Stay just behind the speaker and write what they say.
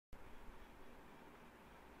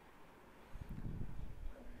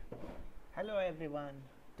Hello everyone.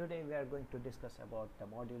 Today we are going to discuss about the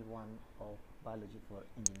module 1 of biology for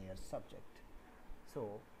engineers subject.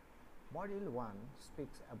 So, module 1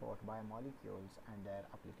 speaks about biomolecules and their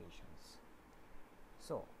applications.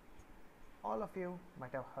 So, all of you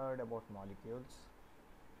might have heard about molecules.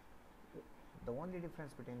 The only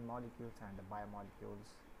difference between molecules and the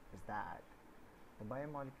biomolecules is that the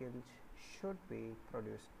biomolecules should be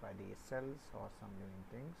produced by the cells or some living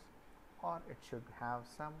things, or it should have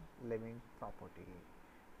some living property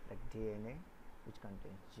like DNA, which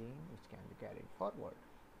contains gene which can be carried forward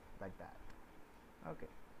like that.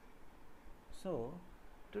 Okay, so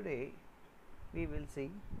today we will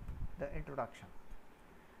see the introduction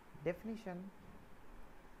definition.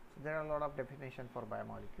 So there are a lot of definition for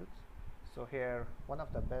biomolecules. So here one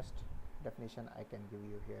of the best definition I can give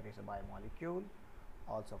you here is a biomolecule,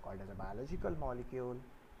 also called as a biological molecule,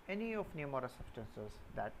 any of numerous substances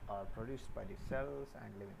that are produced by the cells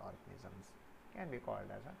and living organisms can be called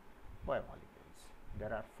as a biomolecules.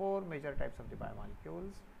 There are four major types of the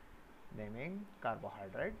biomolecules, naming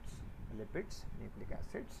carbohydrates, lipids, nucleic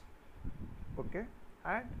acids, okay,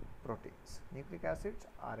 and proteins, nucleic acids,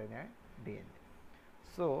 RNA, DNA.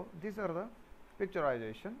 So these are the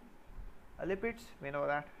picturization. Lipids, we know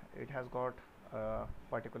that it has got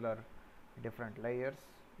particular different layers.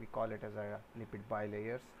 We call it as a lipid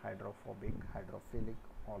bilayers, hydrophobic, hydrophilic,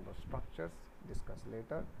 all those structures discussed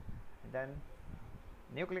later. And then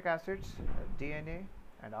nucleic acids, DNA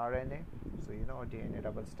and RNA. So you know DNA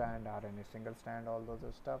double strand, RNA single strand, all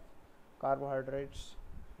those stuff. Carbohydrates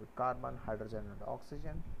with carbon, hydrogen and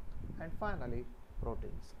oxygen. And finally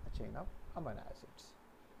proteins, a chain of amino acids.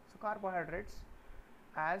 So carbohydrates,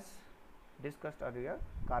 as discussed earlier,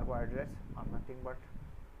 carbohydrates are nothing but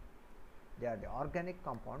they are the organic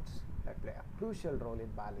compounds that play a crucial role in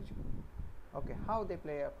biology. Okay, how they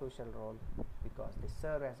play a crucial role? Because they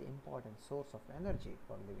serve as important source of energy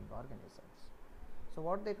for living organisms. So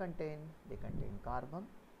what they contain? They contain carbon,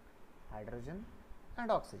 hydrogen and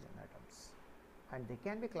oxygen atoms, and they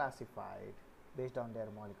can be classified based on their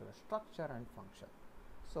molecular structure and function.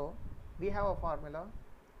 So we have a formula,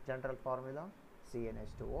 general formula,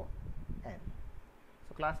 CnH2O(N).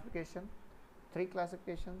 So classification, three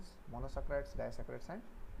classifications: monosaccharides, disaccharides and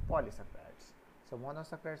polysaccharides. So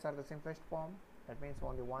monosaccharides are the simplest form, that means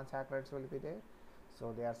only one saccharides will be there.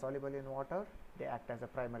 So they are soluble in water, they act as a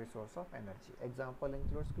primary source of energy. Example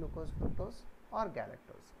includes glucose, fructose or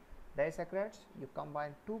galactose. Disaccharides, you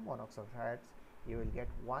combine two monosaccharides, you will get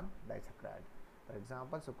one disaccharide. For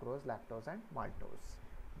example, sucrose, lactose and maltose.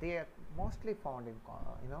 They are mostly found in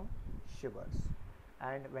sugars,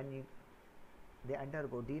 and when they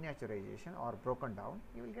undergo denaturization or broken down,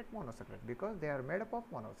 you will get monosaccharides because they are made up of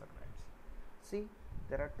monosaccharides. See,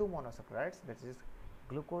 there are two monosaccharides, that is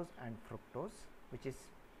glucose and fructose, which is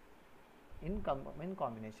in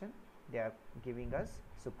combination they are giving us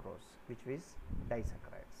sucrose, which is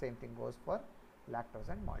disaccharide. Same thing goes for lactose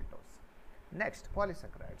and maltose. Next,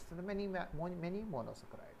 polysaccharides. So the many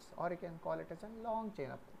monosaccharides, or you can call it as a long chain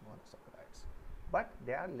of monosaccharides, but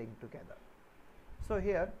they are linked together. So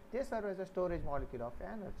here they serve as a storage molecule of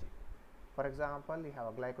energy. For example, you have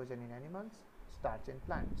a glycogen in animals, starch in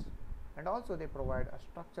plants, and also they provide a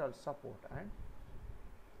structural support and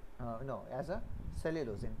as a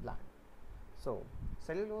cellulose in plant. So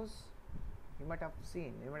cellulose, you might have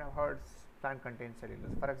seen, you might have heard plant contains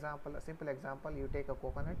cellulose. For example, a simple example, you take a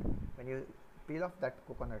coconut, when you peel off that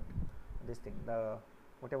coconut, this thing, the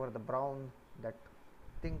whatever the brown that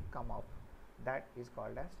thing come up, that is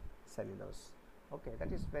called as cellulose. Okay,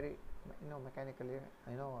 that is very mechanically,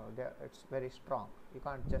 it's very strong, you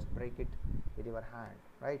can't just break it with your hand,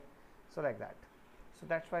 right? So like that. So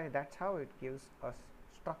that's how it gives us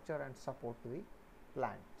structure and support to the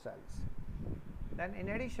plant cells. Then in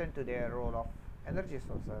addition to their role of energy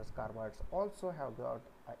sources, carbohydrates also have got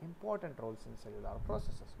important roles in cellular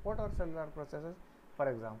processes. What are cellular processes? For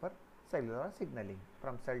example, cellular signaling,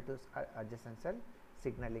 from cell to adjacent cell,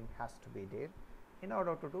 signaling has to be there in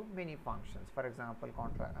order to do many functions. For example,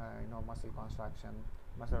 muscle contraction,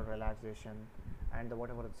 muscle relaxation, and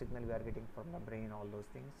whatever the signal we are getting from the brain, all those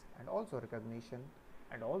things, and also recognition,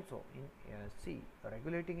 and also in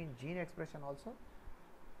regulating in gene expression also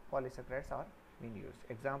polysaccharides are being used.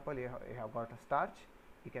 Example, you have got a starch,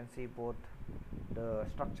 you can see both the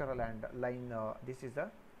structural and line, this is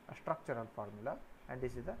a structural formula and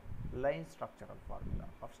this is the line structural formula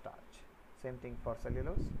of starch. Same thing for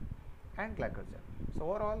cellulose and glycogen. So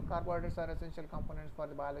overall, carbohydrates are essential components for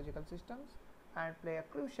the biological systems and play a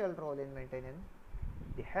crucial role in maintaining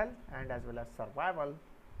the health and as well as survival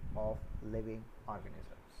of living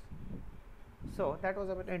organisms. So that was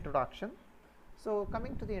about introduction. So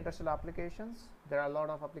coming to the industrial applications, there are a lot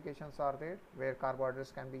of applications are there where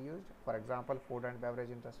carbohydrates can be used. For example, food and beverage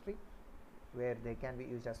industry, where they can be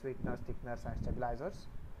used as sweeteners, thickeners and stabilizers.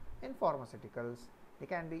 In pharmaceuticals, they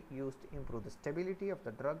can be used to improve the stability of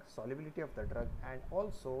the drug, solubility of the drug, and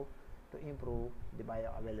also to improve the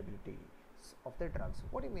bioavailability of the drugs.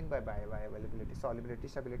 What do you mean by bioavailability? Solubility,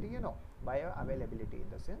 stability, bioavailability in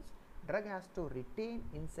the sense drug has to retain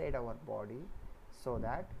inside our body so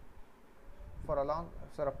that for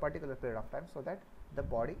a particular period of time, so that the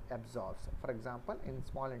body absorbs. For example, in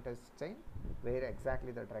small intestine, where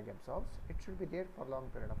exactly the drug absorbs, it should be there for a long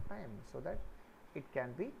period of time so that it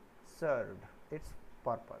can be served its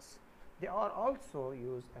purpose. They are also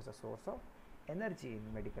used as a source of energy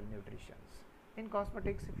in medical nutrition. In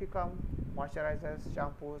cosmetics, if you come, moisturizers,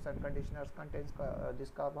 shampoos and conditioners contains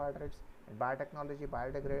these carbohydrates. In biotechnology,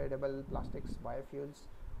 biodegradable plastics, biofuels,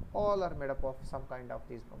 all are made up of some kind of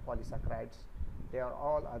these polysaccharides. They are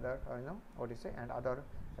all other, and other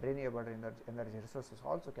renewable energy resources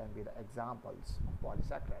also can be the examples of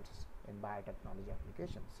polysaccharides in biotechnology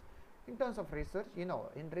applications. In terms of research,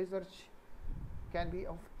 in research can be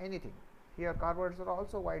of anything. Here, carbohydrates are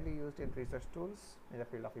also widely used in research tools in the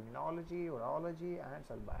field of immunology, virology, and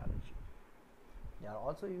cell biology.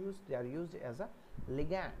 They are used as a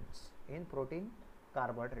ligands in protein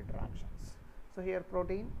carbohydrate interactions. So here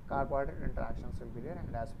protein carbohydrate interactions will be there,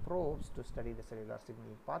 and as probes to study the cellular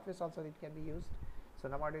signaling pathways also it can be used. So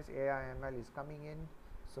nowadays AI/ML is coming in,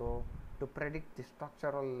 so to predict the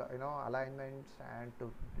structural alignments and to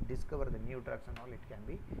discover the new drugs and all, it can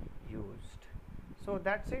be used. So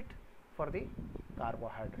that's it for the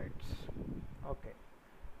carbohydrates. Okay.